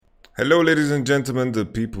Hello, ladies and gentlemen, the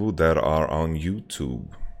people that are on YouTube.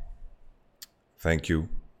 Thank you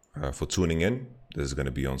for tuning in. This is going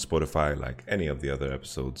to be on Spotify like any of the other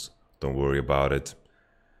episodes. Don't worry about it.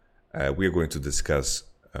 We are going to discuss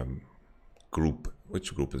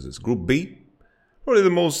which group is this? Group B? Probably the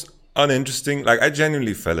most uninteresting. I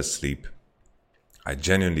genuinely fell asleep.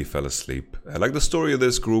 Like the story of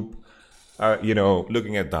this group,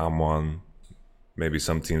 looking at Damwon, maybe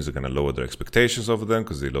some teams are going to lower their expectations over them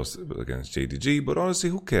because they lost against JDG. But honestly,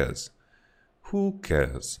 who cares? Who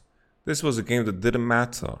cares? This was a game that didn't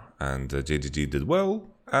matter. And JDG did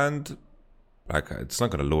well. And it's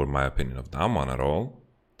not going to lower my opinion of Damwon at all.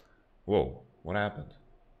 Whoa, what happened?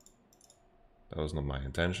 That was not my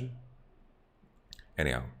intention.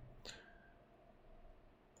 Anyhow.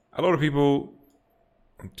 A lot of people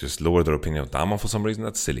just lower their opinion of Damwon for some reason.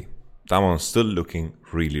 That's silly. Damwon is still looking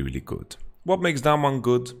really, really good. What makes Damwon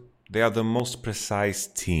good? They are the most precise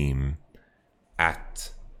team at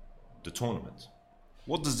the tournament.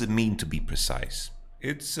 What does it mean to be precise?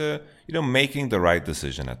 It's, making the right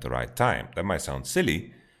decision at the right time. That might sound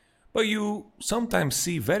silly, but you sometimes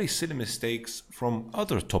see very silly mistakes from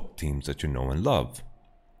other top teams that you know and love.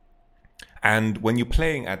 And when you're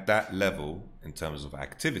playing at that level in terms of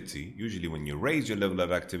activity, usually when you raise your level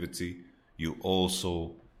of activity, you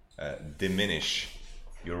also diminish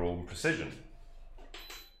your own precision.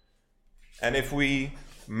 And if we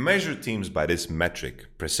measure teams by this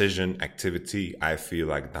metric, precision, activity, I feel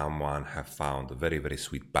like Damwon have found a very, very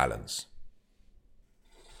sweet balance.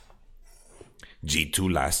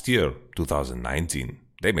 G2 last year, 2019,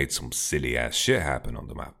 they made some silly ass shit happen on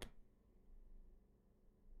the map.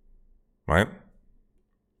 Right?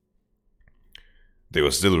 They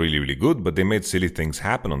were still really, really good, but they made silly things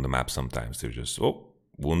happen on the map sometimes. They're just,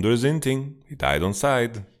 Wunder is inting. He died on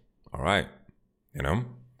side. All right.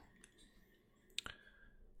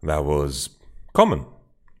 That was common.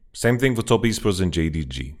 Same thing for top esports and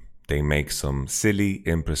JDG. They make some silly,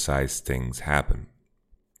 imprecise things happen.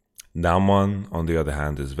 Damwon, on the other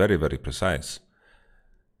hand, is very, very precise.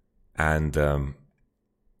 And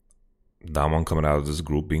Damwon coming out of this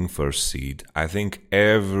group being first seed. I think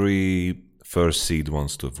every first seed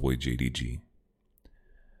wants to avoid JDG.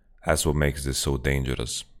 That's what makes this so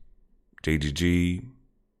dangerous. JDG,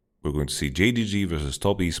 we're going to see JDG versus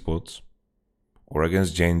top esports, or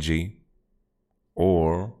against Genji,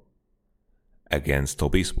 or against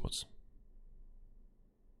top esports.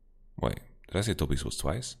 Wait, did I say top esports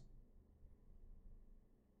twice?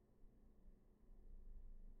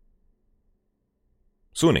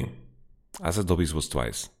 Suning. I said top esports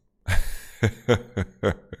twice.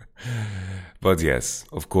 But yes,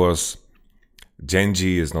 of course,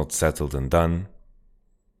 Genji is not settled and done.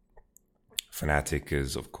 Fnatic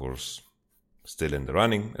is, of course, still in the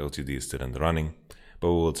running. LTD is still in the running.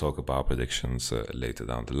 But we will talk about predictions later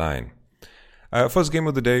down the line. First game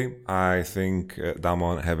of the day, I think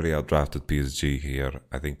Damwon heavily outdrafted PSG here.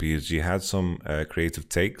 I think PSG had some creative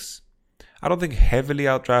takes. I don't think heavily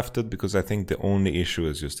outdrafted because I think the only issue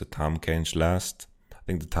is just the Tam Kench last. I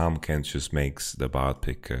think the Tam Kench just makes the Bard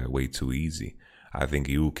pick way too easy. I think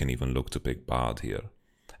you can even look to pick Bard here.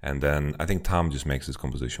 And then I think Tam just makes his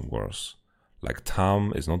composition worse. Like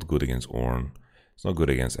Tam is not good against Ornn. It's not good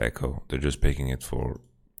against Echo. They're just picking it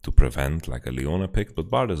to prevent like a Leona pick, but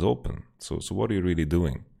Bard is open. So what are you really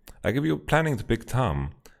doing? Like if you're planning to pick Tam,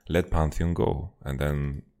 let Pantheon go. And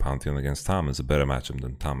then Pantheon against Tam is a better matchup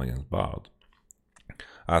than Tam against Bard.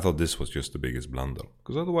 I thought this was just the biggest blunder.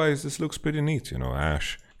 Because otherwise this looks pretty neat.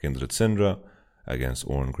 Ashe, Kindred Syndra against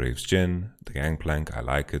Ornn, Graves, Jhin. The Gangplank, I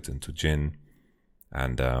like it, into Jhin.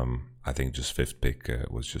 And I think just fifth pick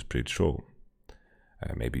was just pretty troll.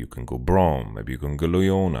 Maybe you can go Braum, maybe you can go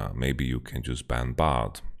Leona, maybe you can just ban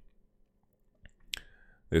Bard.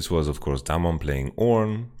 This was, of course, Damwon playing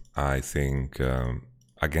Ornn. I think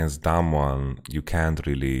against Damwon, you can't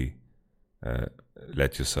really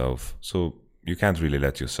let yourself... So you can't really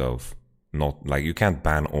let yourself not... Like, you can't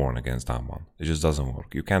ban Ornn against Damwon. It just doesn't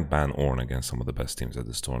work. You can't ban Ornn against some of the best teams at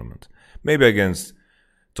this tournament. Maybe against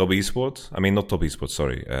top esports. I mean, not top esports,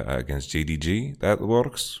 sorry. Against JDG, that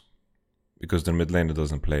works. Because their mid laner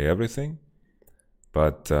doesn't play everything.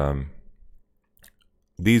 But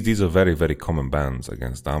these are very, very common bans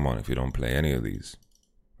against Damwon if you don't play any of these.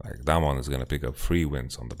 Like Damwon is going to pick up 3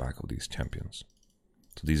 wins on the back of these champions.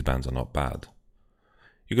 So these bans are not bad.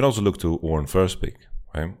 You can also look to Ornn first pick.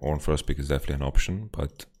 Right? Ornn first pick is definitely an option.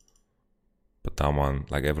 But Damwon,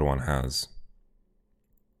 like everyone has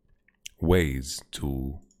ways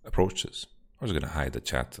to approach this. I'm just going to hide the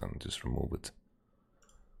chat and just remove it.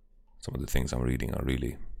 Some of the things I'm reading are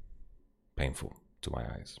really painful to my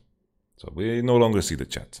eyes. So we no longer see the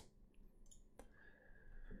chat.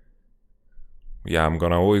 yeah, I'm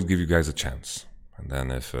gonna always give you guys a chance. And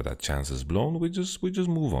then if that chance is blown, we just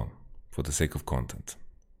move on for the sake of content.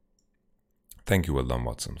 Thank you, well done,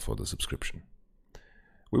 Watson, for the subscription.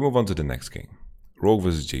 We move on to the next game. Rogue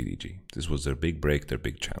versus JDG. This was their big break, their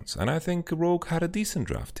big chance. And I think Rogue had a decent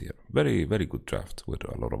draft here. Very, very good draft with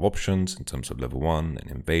a lot of options in terms of level 1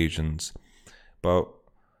 and invasions. But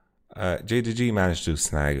JDG managed to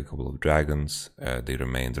snag a couple of dragons. They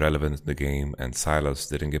remained relevant in the game, and Silas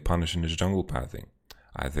didn't get punished in his jungle pathing.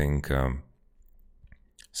 I think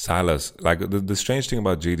Silas, like the strange thing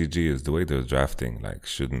about JDG is the way they're drafting, like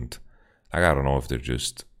I don't know if they're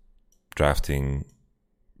just drafting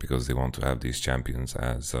because they want to have these champions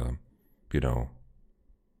as,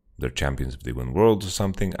 they're champions if they win worlds or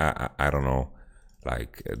something. I don't know.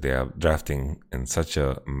 Like, they are drafting in such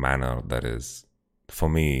a manner that is, for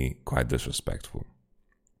me, quite disrespectful.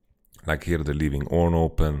 Like here, they're leaving Ornn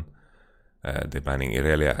open. They're banning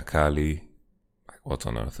Irelia Akali. Like, what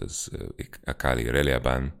on earth is Akali Irelia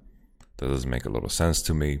ban? That doesn't make a lot of sense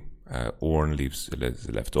to me. Ornn is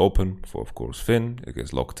left open for, of course, Finn. It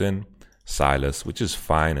gets locked in. Silas, which is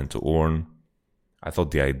fine, into Ornn. I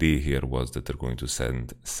thought the idea here was that they're going to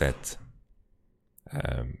send Set,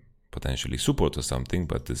 potentially support or something,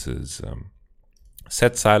 but this is...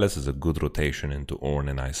 Set Silas is a good rotation into Ornn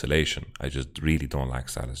in isolation. I just really don't like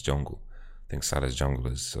Silas jungle. I think Silas jungle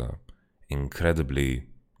is incredibly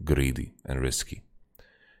greedy and risky.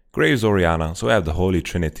 Graves Orianna. So I have the holy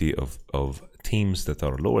trinity of teams that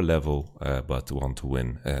are lower level but want to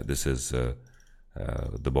win. This is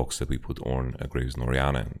the box that we put Ornn, Graves, and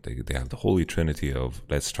Orianna in. They have the holy trinity of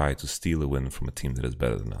let's try to steal a win from a team that is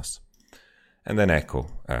better than us. And then Echo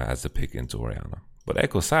as the pick into Orianna. But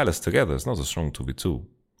Echo Silas together is not a strong 2v2.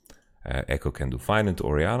 Echo can do fine into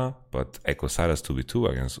Orianna, but Echo Silas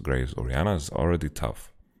 2v2 against Graves Orianna is already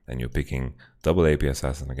tough. And you're picking double AP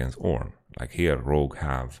Assassin against Ornn. Like here, Rogue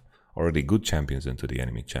have already good champions into the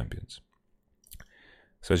enemy champions.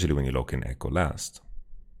 Especially when you lock in Echo last.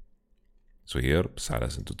 So here,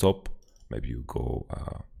 Silas into top. Maybe you go,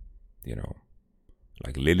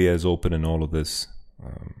 like Lilia is open in all of this.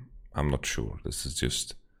 I'm not sure. This is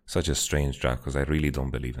just such a strange draft because I really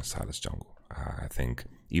don't believe in Silas jungle. I think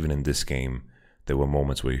even in this game, there were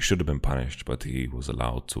moments where he should have been punished, but he was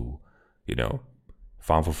allowed to,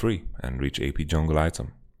 farm for free and reach AP jungle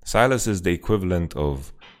item. Silas is the equivalent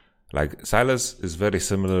of, Silas is very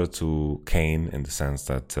similar to Kayn in the sense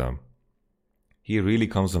that he really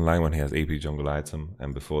comes online when he has AP jungle item,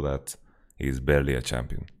 and before that, he's barely a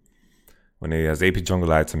champion. When he has AP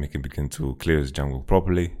jungle item, he can begin to clear his jungle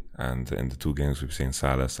properly. And in the 2 games we've seen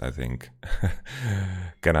Silas, I think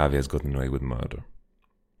Ganavi has gotten away with murder.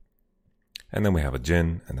 And then we have a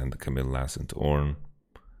Jhin, and then the Camille last into Ornn.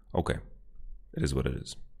 Okay, it is what it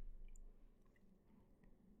is.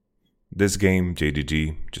 This game,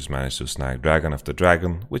 JDG just managed to snag dragon after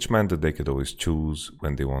dragon, which meant that they could always choose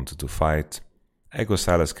when they wanted to fight. Echo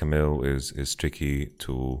Silas Camille is tricky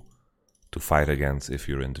to fight against if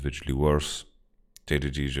you're individually worse.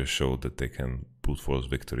 JDG just showed that they can brute force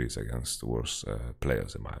victories against the worst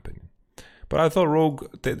players, in my opinion. But I thought Rogue,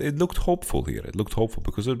 it looked hopeful here. It looked hopeful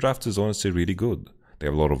because their draft is honestly really good. They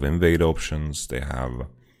have a lot of invade options. They have,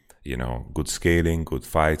 good scaling, good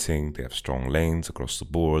fighting. They have strong lanes across the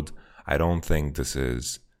board. I don't think this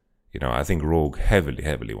is, I think Rogue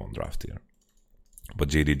heavily won draft here. But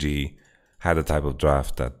JDG had a type of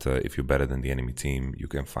draft that if you're better than the enemy team, you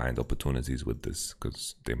can find opportunities with this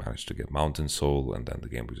because they managed to get Mountain Soul and then the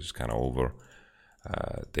game was just kind of over.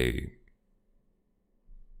 They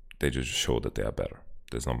just show that they are better.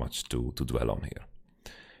 There's not much to dwell on here.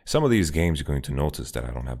 Some of these games you're going to notice that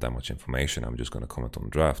I don't have that much information. I'm just going to comment on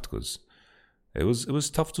draft because it was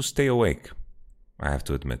tough to stay awake. I have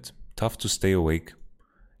to admit, tough to stay awake.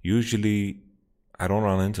 Usually, I don't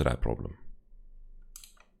run into that problem.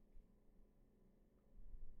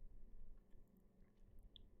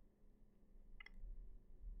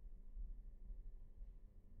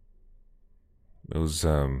 It was,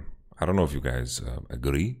 I don't know if you guys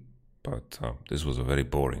agree, but this was a very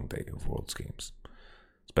boring day of Worlds games.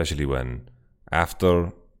 Especially when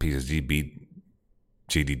after PSG beat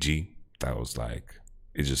JDG, that was like,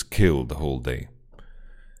 it just killed the whole day.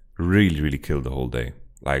 Really killed the whole day.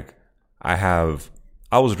 Like, I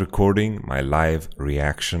was recording my live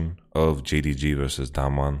reaction of JDG versus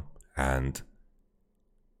Damwon, and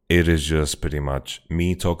it is just pretty much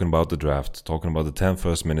me talking about the draft, talking about the 10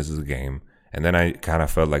 first minutes of the game, and then I kind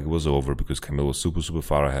of felt like it was over because Camille was super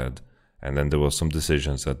far ahead. And then there were some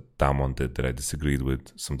decisions that Damwon did that I disagreed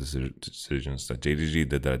with, some decisions that JDG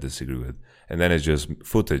did that I disagree with. And then it's just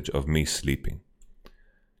footage of me sleeping.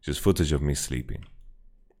 Just footage of me sleeping.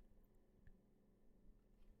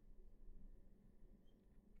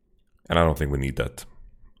 And I don't think we need that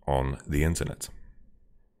on the internet.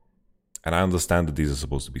 And I understand that these are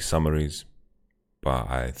supposed to be summaries, but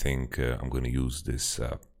I think I'm going to use this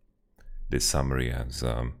summary as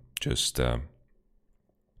just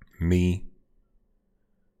me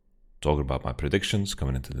talking about my predictions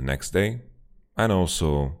coming into the next day, and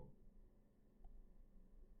also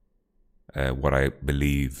what I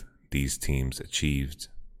believe these teams achieved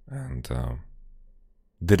and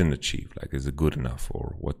didn't achieve. Like, is it good enough,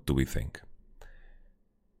 or what do we think?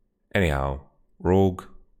 Anyhow, Rogue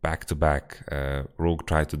back to back. Rogue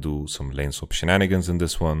tried to do some lane swap shenanigans in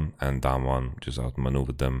this one, and Damwon just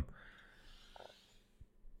outmaneuvered them.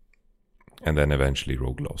 And then eventually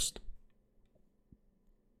Rogue lost.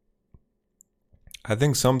 I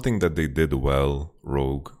think something that they did well,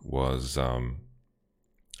 Rogue, was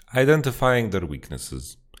identifying their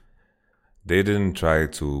weaknesses. They didn't try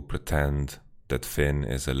to pretend that Finn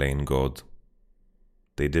is a lane god.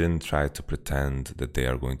 They didn't try to pretend that they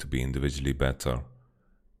are going to be individually better.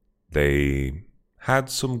 They had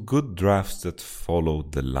some good drafts that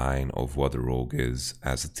followed the line of what Rogue is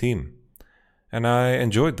as a team. And I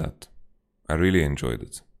enjoyed that. I really enjoyed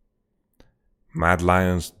it. Mad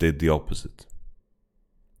Lions did the opposite.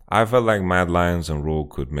 I felt like Mad Lions and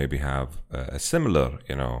Rogue could maybe have a similar,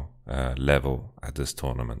 level at this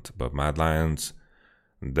tournament. But Mad Lions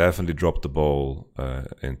definitely dropped the ball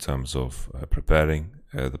in terms of preparing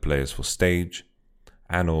the players for stage,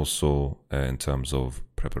 and also in terms of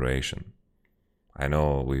preparation. I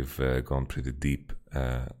know we've gone pretty deep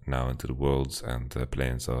now into the worlds, and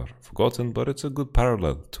planes are forgotten, but it's a good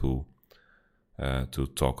parallel to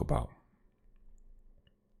talk about.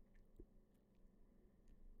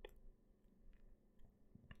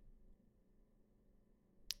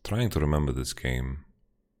 Trying to remember this game,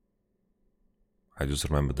 I just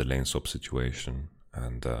remember the lane swap situation,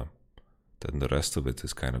 and then the rest of it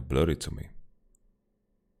is kind of blurry to me.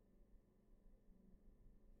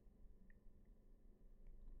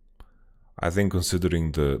 I think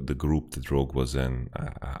considering the group that Rogue was in,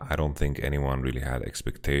 I don't think anyone really had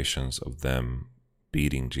expectations of them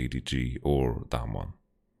beating JDG or Damwon.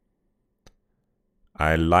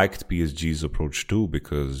 I liked PSG's approach too,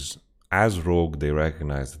 because as Rogue they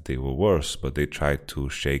recognized that they were worse, but they tried to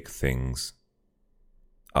shake things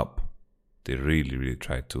up. They really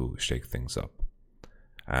tried to shake things up.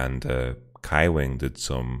 And Kaiwing did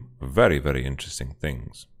some very, very interesting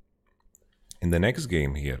things. In the next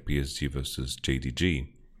game here, PSG versus JDG,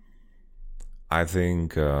 I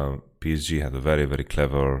think PSG had a very, very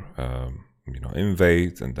clever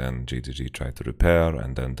invade, and then JDG tried to repair,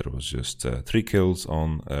 and then there was just 3 kills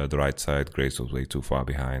on the right side. Grace was way too far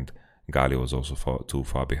behind. Gali was also too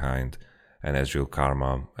far behind, and Ezreal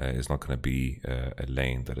Karma is not going to be a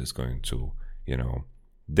lane that is going to,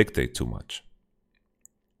 dictate too much.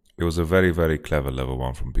 It was a very, very clever level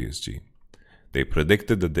 1 from PSG. They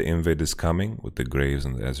predicted that the invade is coming with the Graves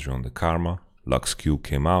and the Ezreal and the Karma. Lux Q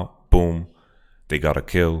came out, boom, they got a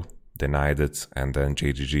kill, denied it, and then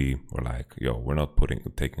JGG were like, yo, we're not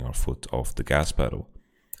taking our foot off the gas pedal.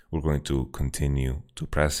 We're going to continue to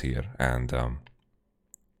press here, and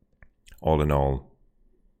all in all,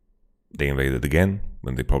 they invaded again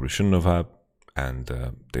when they probably shouldn't have had,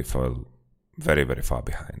 and they fell very, very far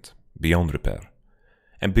behind, beyond repair.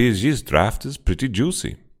 And PSG's draft is pretty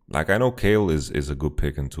juicy. Like, I know Kale is a good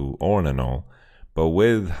pick into Ornn and all, but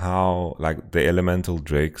with how, like, the elemental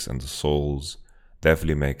drakes and the souls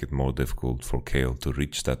definitely make it more difficult for Kale to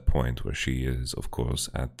reach that point where she is, of course,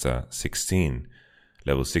 at 16,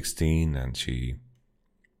 level 16, and she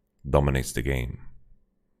dominates the game.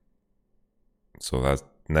 So that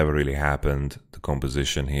never really happened. The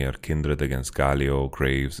composition here, Kindred against Galio,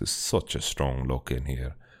 Graves, is such a strong lock-in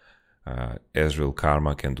here. Ezreal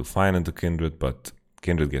Karma can do fine into Kindred, but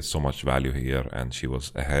Kindred gets so much value here, and she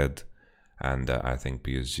was ahead. And I think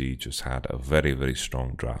PSG just had a very, very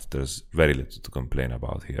strong draft. There's very little to complain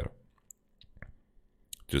about here.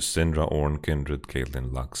 Just Syndra, Ornn, Kindred,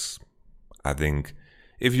 Caitlyn, Lux. I think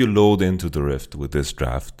if you load into the Rift with this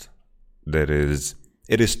draft, it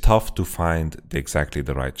is tough to find exactly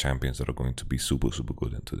the right champions that are going to be super, super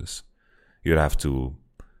good into this. You'd have to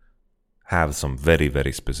have some very,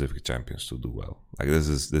 very specific champions to do well. Like, this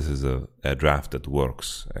is a draft that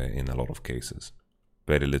works in a lot of cases.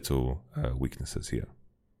 Very little weaknesses here.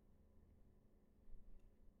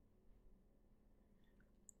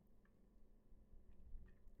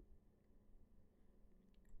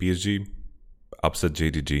 PSG upset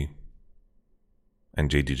JDG, and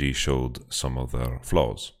JDG showed some of their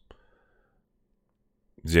flaws.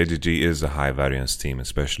 JDG is a high variance team,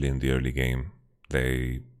 especially in the early game.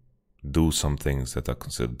 They do some things that are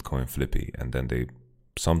considered coin flippy, and then they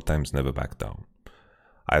sometimes never back down.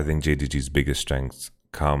 I think JDG's biggest strengths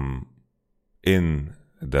come in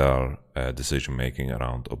their decision making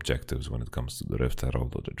around objectives when it comes to the Rift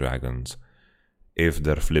Herald or the Dragons. If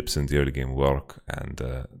their flips in the early game work and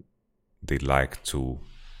they like to,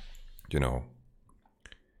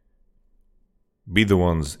 be the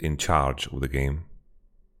ones in charge of the game,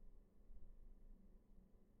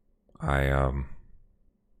 I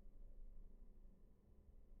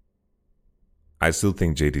still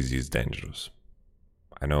think JDG is dangerous.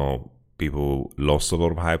 I know people lost a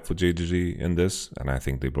lot of hype for JDG in this, and I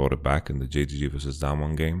think they brought it back in the JDG versus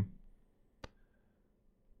Damwon game.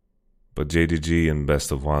 But JDG and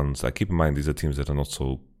best of ones, keep in mind these are teams that are not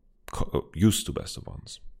so used to best of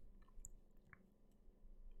ones.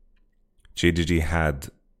 JDG had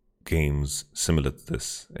games similar to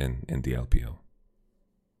this in the LPL.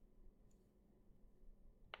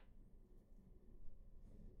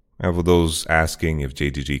 And for those asking if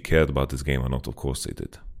JDG cared about this game or not, of course they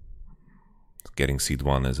did. Getting seed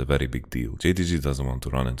 1 is a very big deal. JDG doesn't want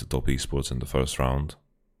to run into top esports in the first round.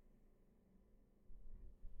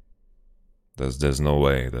 There's no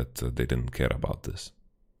way that they didn't care about this.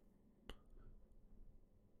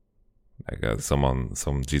 Some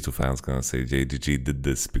G2 fans gonna say JDG did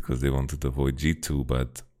this because they wanted to avoid G2,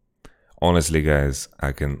 but honestly, guys,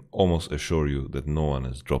 I can almost assure you that no one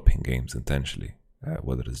is dropping games intentionally,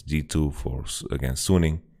 whether it's G2 against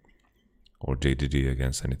Suning or JDG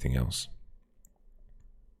against anything else.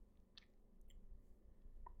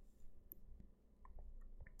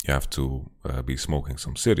 You have to be smoking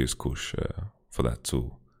some serious kush for that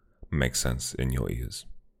to make sense in your ears.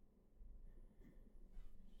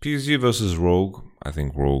 PSG versus Rogue. I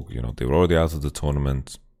think Rogue, they were already out of the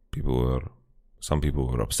tournament. Some people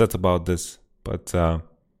were upset about this, but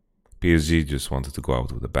PSG just wanted to go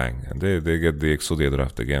out with a bang, and they get the Exodia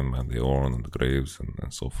draft again, man. The Ornn and the Graves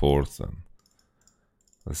and so forth, and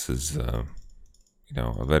this is a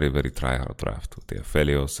very, very try-hard draft with the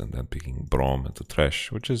Aphelios and then picking Braum into Thresh,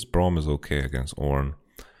 Braum is okay against Ornn,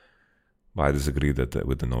 but I disagree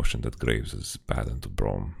with the notion that Graves is bad into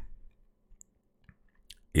Braum.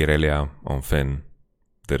 Irelia on Finn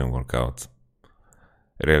didn't work out.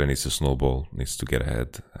 Irelia needs to snowball, needs to get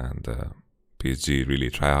ahead, and PSG really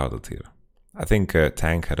try harder here. I think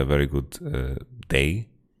Tank had a very good day,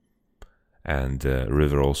 and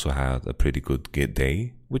River also had a pretty good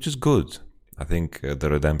day, which is good. I think the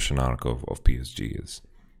redemption arc of PSG is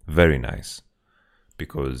very nice,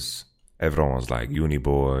 because everyone was like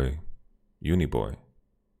Uniboy,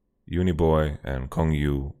 and Kong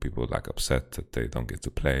Yu. People were upset that they don't get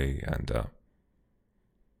to play, and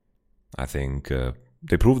I think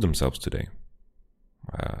they proved themselves today.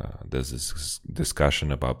 There's this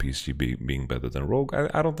discussion about PSG being better than Rogue.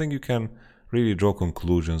 I don't think you can really draw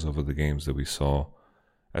conclusions over the games that we saw,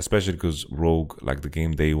 especially because Rogue, the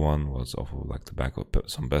game they won, was off of the back of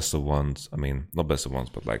some best of ones. I mean, not best of ones,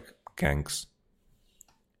 but ganks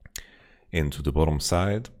into the bottom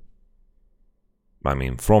side. I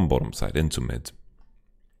mean, from bottom side into mid.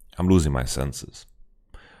 I'm losing my senses.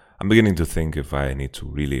 I'm beginning to think if I need to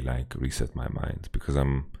really reset my mind, because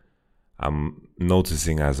I'm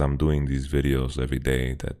noticing as I'm doing these videos every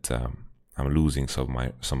day that I'm losing some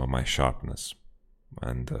of my sharpness,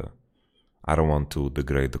 and I don't want to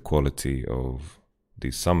degrade the quality of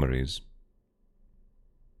these summaries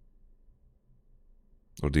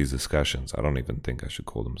or these discussions. I don't even think I should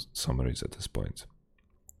call them summaries at this point,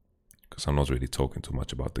 because I'm not really talking too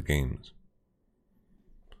much about the games.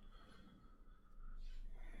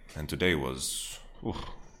 And today was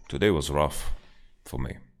rough for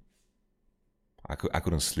me. I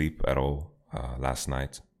couldn't sleep at all last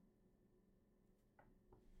night.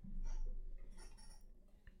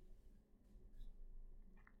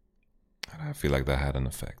 And I feel like that had an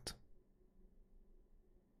effect.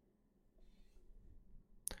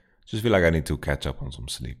 Just feel like I need to catch up on some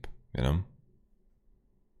sleep,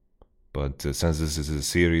 But since this is a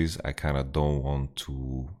series, I kind of don't want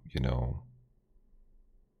to,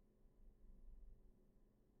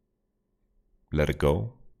 let it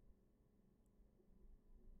go.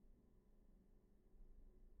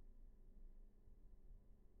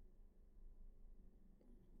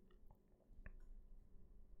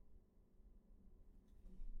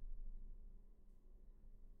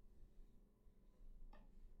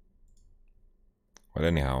 But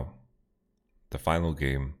anyhow, the final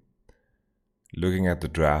game, looking at the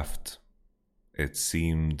draft, it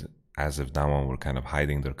seemed as if Damwon were kind of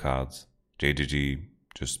hiding their cards. JDG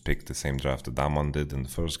just picked the same draft that Damwon did in the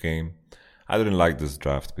first game. I didn't like this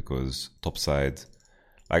draft because topside,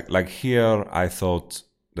 like here, I thought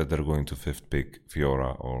that they're going to fifth pick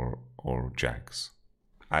Fiora or Jax.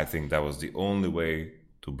 I think that was the only way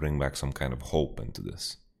to bring back some kind of hope into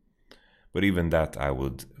this. But even that, I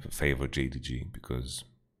would favor JDG because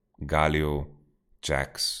Galio,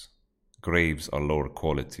 Jax, Graves are lower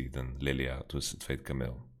quality than Lilia, Twisted Fate,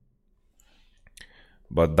 Camille.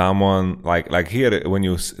 But Damwon, like here, when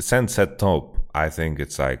you send set top, I think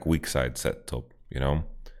it's like weak side set top, you know?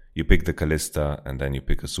 You pick the Kalista and then you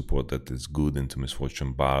pick a support that is good into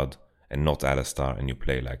Misfortune Bard and not Alistar, and you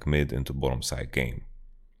play like mid into bottom side game.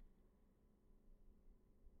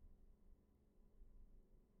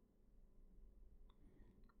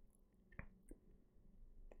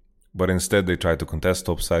 But instead they tried to contest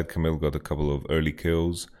topside. Camille got a couple of early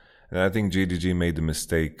kills. And I think JDG made the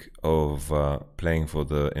mistake of playing for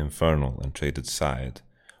the Infernal and traded side,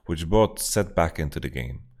 which brought Sett back into the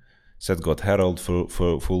game. Sett got Herald for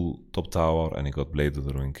full top tower, and he got Blade of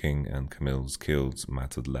the Ruined King, and Camille's kills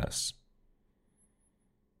mattered less.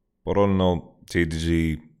 But all in all,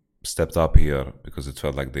 JDG stepped up here because it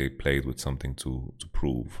felt like they played with something to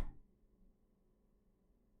prove.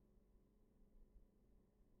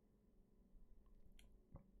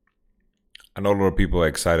 I know a lot of people are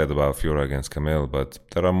excited about Fiora against Camille, but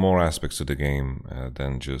there are more aspects to the game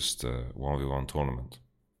than just a 1v1 tournament.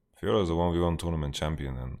 Fiora is a 1v1 tournament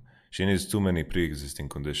champion, and she needs too many pre-existing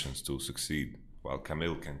conditions to succeed, while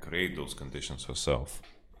Camille can create those conditions herself.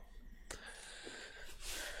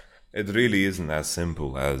 It really isn't as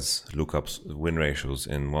simple as look up win ratios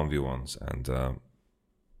in 1v1s and,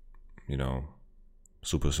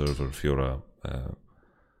 super server Fiora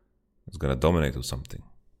is gonna dominate or something.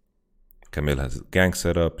 Camille has a gank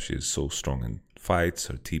setup, she is so strong in fights,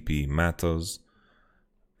 her TP matters.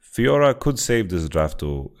 Fiora could save this draft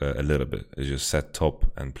though a little bit. It's just set top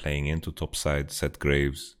and playing into top side, set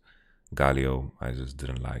Graves, Galio, I just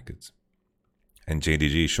didn't like it. And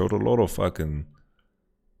JDG showed a lot of fucking...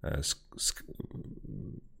 I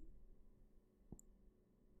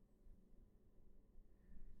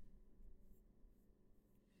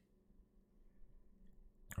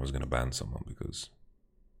was gonna ban someone because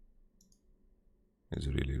he's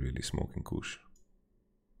really, really smoking kush.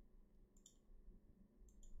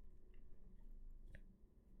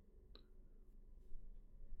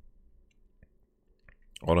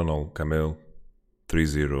 All in all, Camille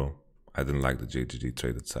 3-0. I didn't like the JGG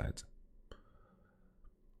traded side.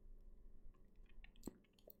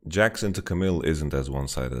 Jax into Camille isn't as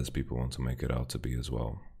one-sided as people want to make it out to be as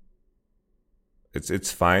well.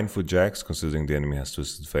 It's fine for Jax considering the enemy has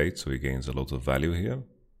Twisted Fate, so he gains a lot of value here.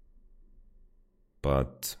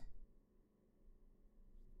 But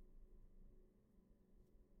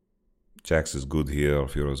Jax is good here, or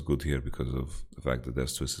Fiora is good here because of the fact that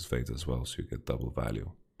there's Twisted Fate as well, so you get double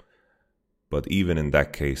value. But even in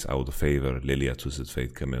that case, I would favor Lilia, Twisted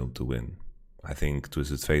Fate, Camille to win. I think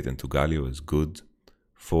Twisted Fate into Galio is good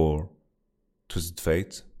for Twisted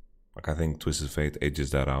Fate. Like, I think Twisted Fate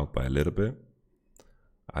edges that out by a little bit.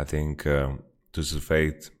 I think Twisted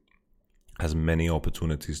Fate has many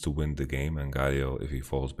opportunities to win the game, and Galio, if he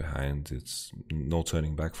falls behind, it's no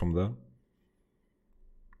turning back from there.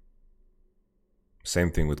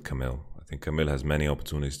 Same thing with Camille. I think Camille has many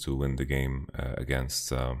opportunities to win the game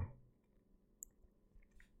against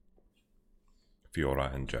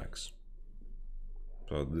Fiora and Jax.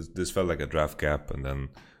 So this felt like a draft gap, and then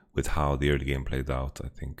with how the early game played out, I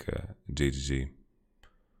think JGG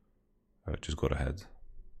just got ahead.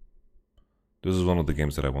 This is one of the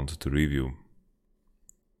games that I wanted to review.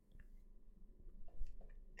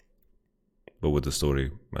 But with the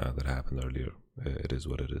story that happened earlier, it is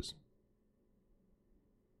what it is.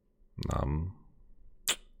 I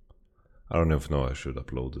don't even know I should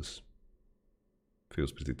upload this.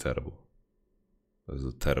 Feels pretty terrible. That was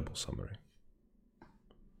a terrible summary.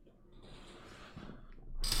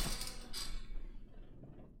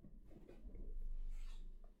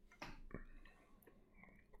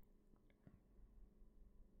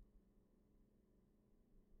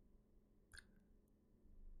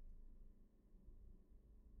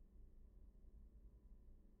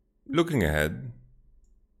 Looking ahead,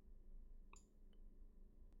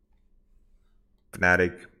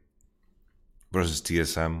 Fnatic versus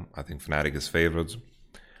TSM. I think Fnatic is favored.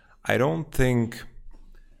 I don't think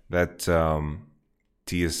that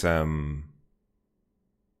TSM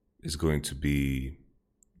is going to be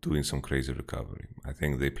doing some crazy recovery. I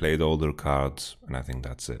think they played all their cards, and I think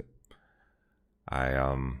that's it.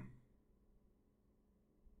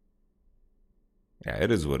 Yeah,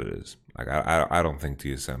 it is what it is. Like I don't think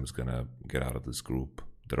TSM is gonna get out of this group.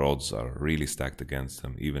 The odds are really stacked against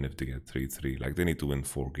them, even if they get 3-3. Like, they need to win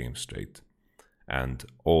 4 games straight. And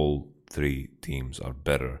all 3 teams are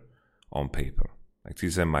better on paper. Like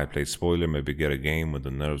TSM might play spoiler, maybe get a game when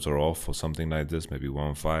the nerves are off or something like this, maybe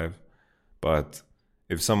 1-5. But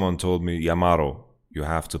if someone told me, Yamato, you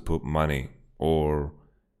have to put money or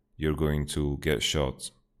you're going to get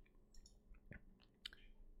shot,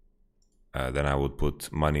 then I would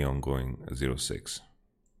put money on going 0-6.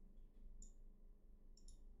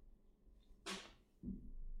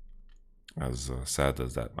 As sad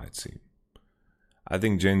as that might seem. I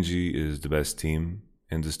think Genji is the best team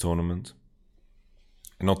in this tournament.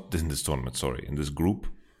 Not in this tournament, sorry, in this group.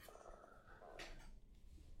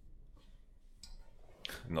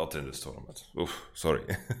 Not in this tournament. Oof, sorry.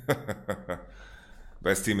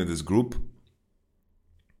 Best team in this group.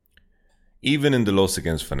 Even in the loss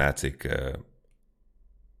against Fnatic,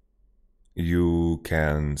 you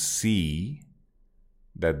can see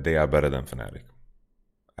that they are better than Fnatic.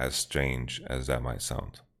 As strange as that might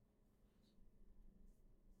sound.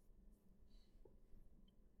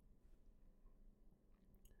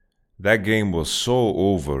 That game was so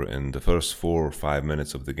over in the first 4 or 5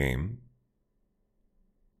 minutes of the game,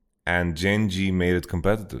 and Genji made it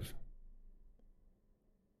competitive.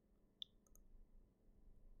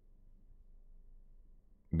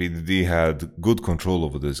 BDD had good control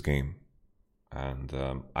over this game,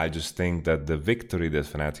 and I just think that the victory that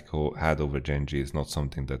Fnatic had over Genji is not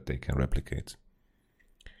something that they can replicate.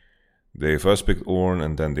 They first picked Ornn,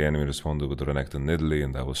 and then the enemy responded with Renekton Nidalee,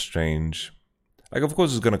 and that was strange. Like, of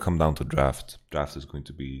course, it's going to come down to draft. Draft is going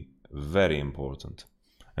to be very important,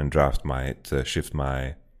 and draft might shift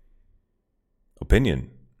my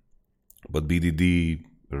opinion. But BDD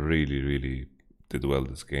really did well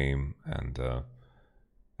this game, and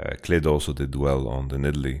Klid also did well on the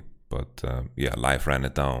Nidalee. But yeah, Life ran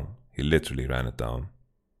it down. He literally ran it down.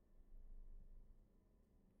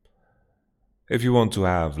 If you want to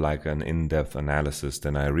have like an in-depth analysis,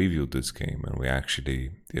 then I reviewed this game and we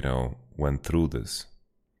actually, went through this.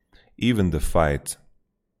 Even the fight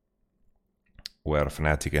where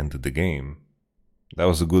Fnatic entered the game, that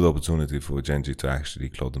was a good opportunity for Genji to actually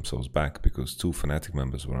claw themselves back because 2 Fnatic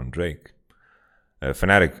members were on Drake.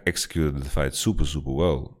 Fnatic executed the fight super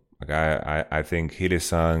well. Like I think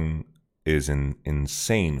Hylissang is in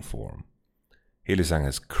insane form. Hylissang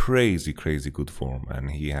has crazy good form,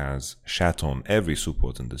 and he has shat on every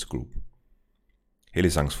support in this group.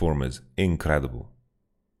 Hylissang's form is incredible.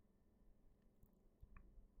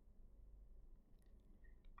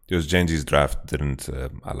 Just Genji's draft didn't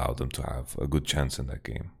allow them to have a good chance in that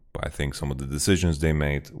game. But I think some of the decisions they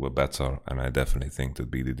made were better, and I definitely think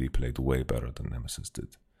that BDD played way better than Nemesis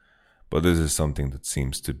did. But this is something that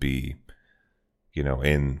seems to be,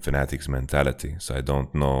 in Fnatic's mentality. So I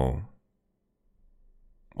don't know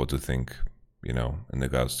what to think, in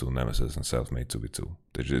regards to Nemesis and Selfmade 2v2.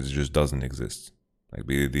 It just doesn't exist. Like,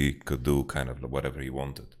 BDD could do kind of whatever he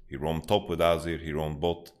wanted. He roamed top with Azir, he roamed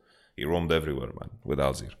bot, he roamed everywhere, man, with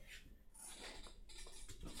Azir.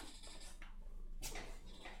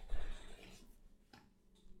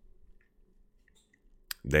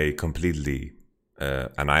 They completely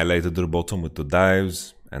annihilated their bottom with the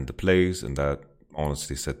dives and the plays, and that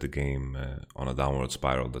honestly set the game on a downward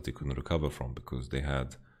spiral that they couldn't recover from because they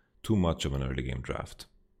had too much of an early game draft.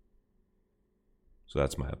 So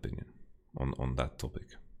that's my opinion on that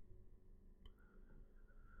topic.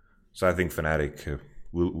 So I think Fnatic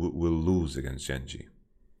will lose against Genji.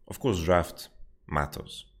 Of course, draft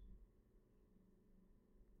matters.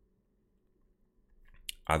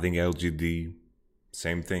 I think LGD,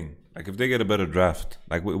 same thing. Like, if they get a better draft,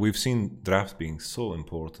 like we've seen draft being so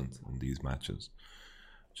important in these matches.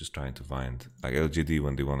 Just trying to find, like, LGD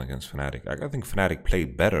when they won against Fnatic. Like, I think Fnatic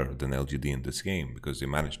played better than LGD in this game because they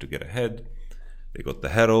managed to get ahead. They got the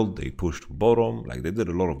Herald, they pushed bottom. Like, they did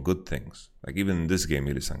a lot of good things. Like, even in this game,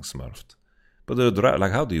 Hylissang smurfed. But the draft,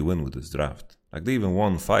 like, how do you win with this draft? Like, they even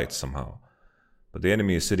won fights somehow. But the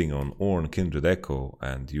enemy is sitting on Ornn, Kindred, Echo,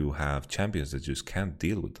 and you have champions that just can't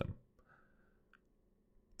deal with them.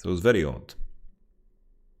 So it was very odd.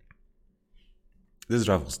 This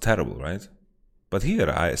draft was terrible, right? But here,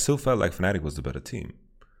 I still felt like Fnatic was the better team.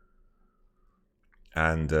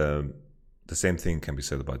 And the same thing can be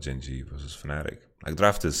said about Genji versus Fnatic. Like,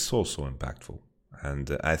 draft is so impactful.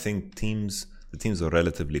 And I think the teams are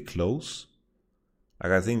relatively close.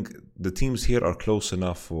 Like, I think the teams here are close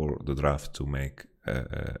enough for the draft to make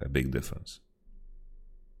a big difference.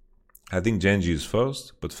 I think Genji is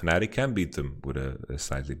first, but Fnatic can beat them with a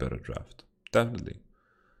slightly better draft. Definitely.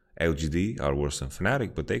 LGD are worse than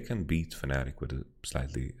Fnatic, but they can beat Fnatic with a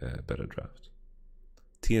slightly better draft.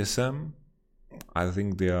 TSM, I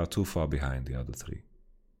think they are too far behind the other 3.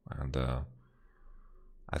 And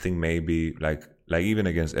I think maybe, like even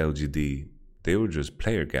against LGD, They were just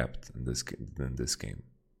player gapped in this game.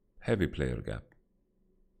 Heavy player gap.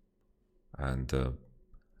 And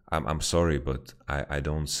I'm sorry, but I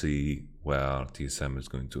don't see where TSM is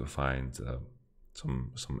going to find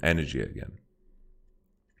some energy again.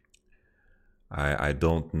 I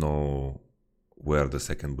don't know where the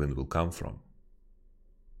second wind will come from.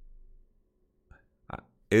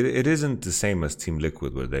 It isn't the same as Team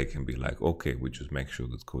Liquid, where they can be like, okay, we just make sure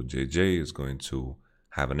that Code JJ is going to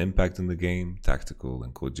have an impact in the game, tactical,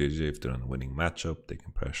 and Code JJ, if they're in a winning matchup, they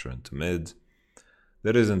can pressure into mid.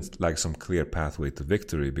 There isn't like some clear pathway to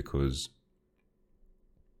victory, because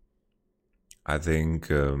I think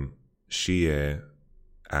Shie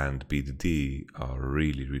and BDD are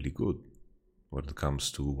really, really good when it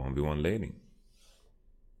comes to 1v1 laning.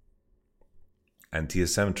 And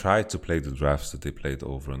TSM tried to play the drafts that they played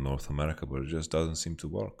over in North America, but it just doesn't seem to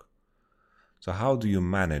work. So how do you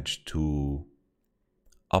manage to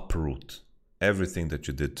uproot everything that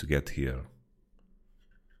you did to get here?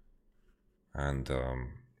 And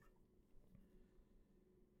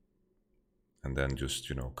then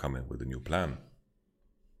just, come in with a new plan.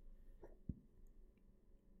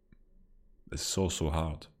 It's so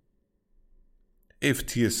hard. If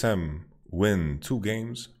TSM win 2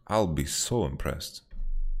 games, I'll be so impressed.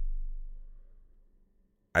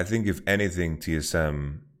 I think if anything,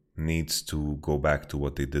 TSM needs to go back to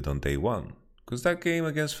what they did on day 1. Because that game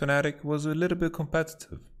against Fnatic was a little bit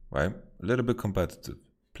competitive, right? A little bit competitive.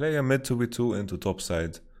 Play a mid 2v2 into top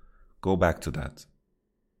side. Go back to that.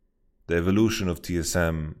 The evolution of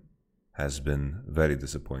TSM has been very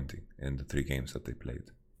disappointing in the 3 games that they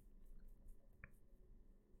played.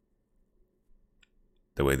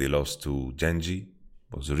 The way they lost to Genji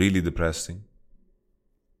was really depressing.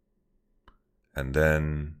 And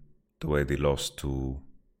then the way they lost to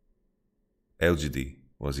LGD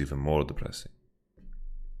was even more depressing.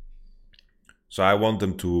 So I want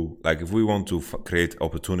them to, if we want to create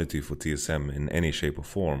opportunity for TSM in any shape or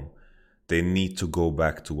form, they need to go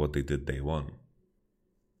back to what they did day 1.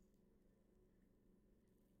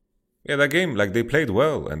 Yeah, that game, they played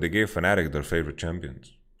well, and they gave Fnatic their favorite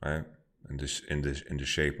champions, right? In the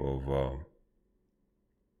shape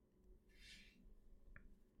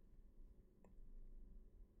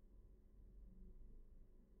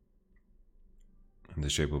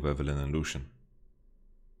of Evelyn and Lucian.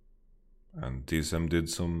 And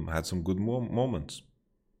TSM had some good moments.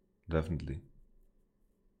 Definitely.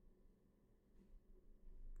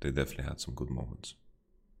 They definitely had some good moments.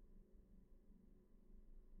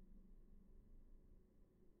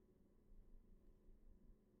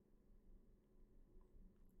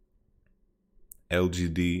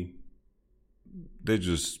 LGD, they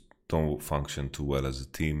just don't function too well as a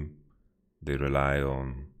team. They rely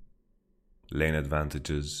on lane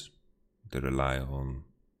advantages. They rely on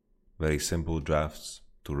very simple drafts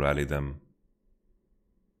to rally them.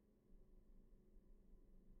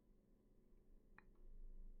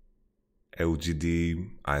 LGD,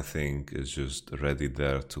 I think, is just ready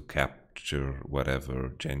there to capture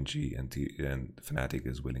whatever Genji and Fnatic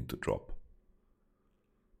is willing to drop.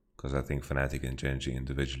 Because I think Fnatic and Genji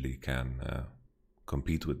individually can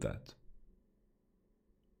compete with that.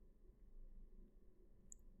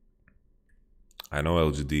 I know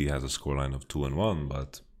LGD has a scoreline of 2-1,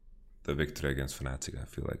 but the victory against Fnatic, I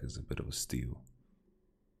feel like, is a bit of a steal.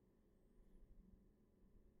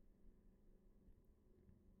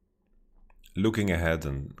 Looking ahead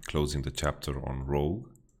and closing the chapter on Rogue,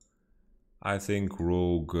 I think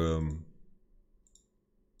Rogue,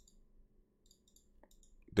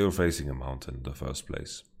 they were facing a mountain in the first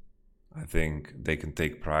place. I think they can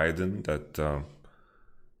take pride in that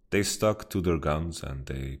they stuck to their guns and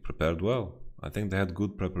they prepared well. I think they had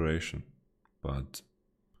good preparation, but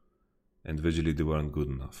individually they weren't good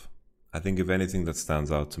enough. I think if anything that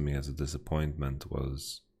stands out to me as a disappointment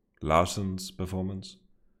was Larsen's performance,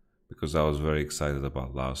 because I was very excited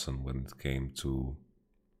about Larsen when it came to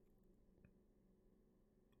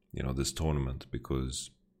this tournament,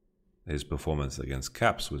 because his performance against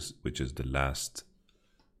Caps, which is the last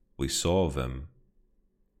we saw of him,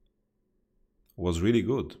 was really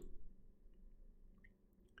good.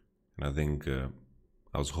 And I think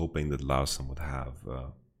I was hoping that Larsen would have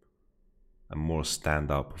a more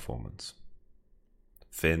standout performance.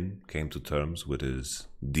 Finn came to terms with his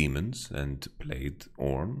demons and played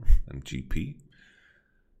Ornn and GP.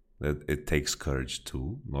 That it takes courage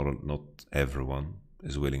too. Not everyone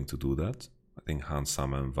is willing to do that. I think Hans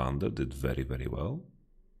Sama and Vander did very, very well.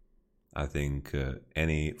 I think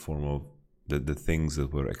any form of the things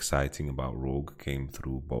that were exciting about Rogue came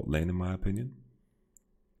through bot lane, in my opinion.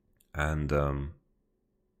 And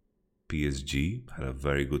PSG had a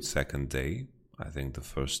very good second day. I think the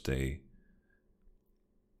first day,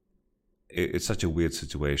 it's such a weird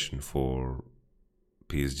situation for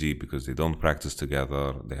PSG because they don't practice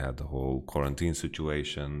together. They had the whole quarantine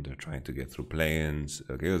situation. They're trying to get through play-ins.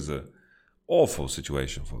 It was an awful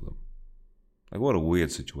situation for them. Like, what a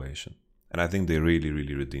weird situation. And I think they really,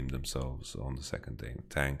 really redeemed themselves on the second day.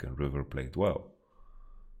 Tank and River played well.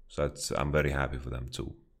 So I'm very happy for them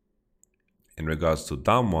too. In regards to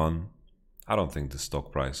Damwon, I don't think the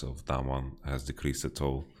stock price of Damwon has decreased at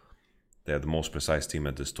all. They are the most precise team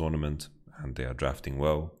at this tournament, and they are drafting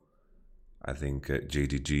well. I think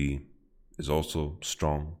JDG is also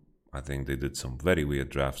strong. I think they did some very weird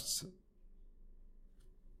drafts.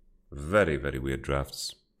 Very, very weird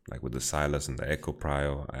drafts. Like with the Silas and the Echo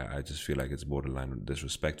Prio. I just feel like it's borderline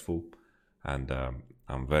disrespectful. And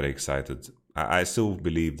I'm very excited. I still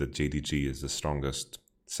believe that JDG is the strongest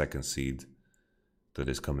second seed that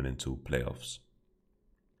is coming into playoffs.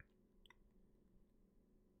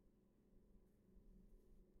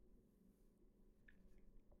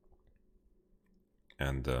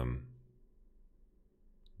 And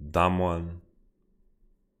Damwon,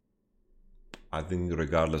 I think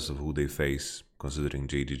regardless of who they face, considering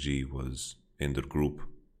JDG was in their group,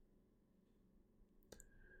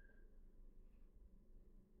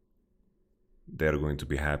 they're going to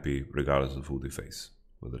be happy regardless of who they face.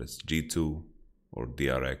 Whether it's G2 or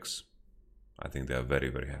DRX, I think they are very,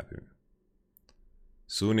 very happy.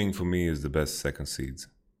 Suning for me is the best second seed.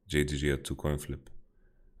 JDG at 2 coin flip.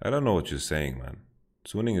 I don't know what you're saying, man.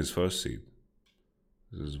 Suning is first seed.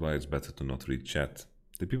 This is why it's better to not read chat.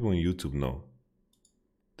 The people on YouTube know.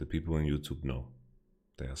 The people on YouTube know.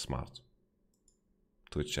 They are smart.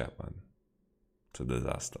 Twitch chat, man. It's a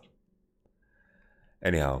disaster.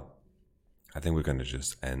 Anyhow, I think we're gonna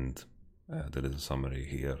just end the little summary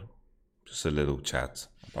here. Just a little chat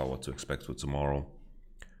about what to expect for tomorrow.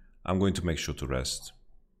 I'm going to make sure to rest.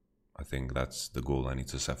 I think that's the goal I need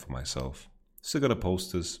to set for myself. Still gonna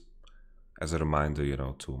post this as a reminder,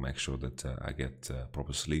 to make sure that I get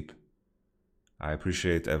proper sleep. I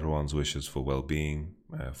appreciate everyone's wishes for well-being,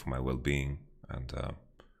 for my well-being, and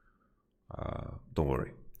don't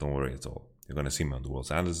worry at all. You're gonna see me on the World's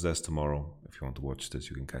Analyst Desk tomorrow. If you want to watch this,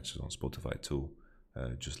 you can catch it on Spotify too,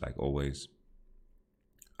 just like always.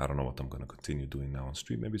 I don't know what I'm gonna continue doing now on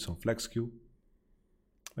stream. Maybe some flex queue,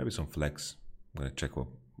 maybe some flex. I'm gonna check what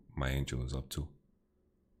my angel is up to.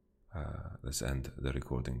 Let's end the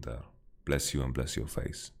recording there. Bless you and bless your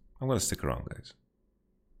face. I'm gonna stick around, guys.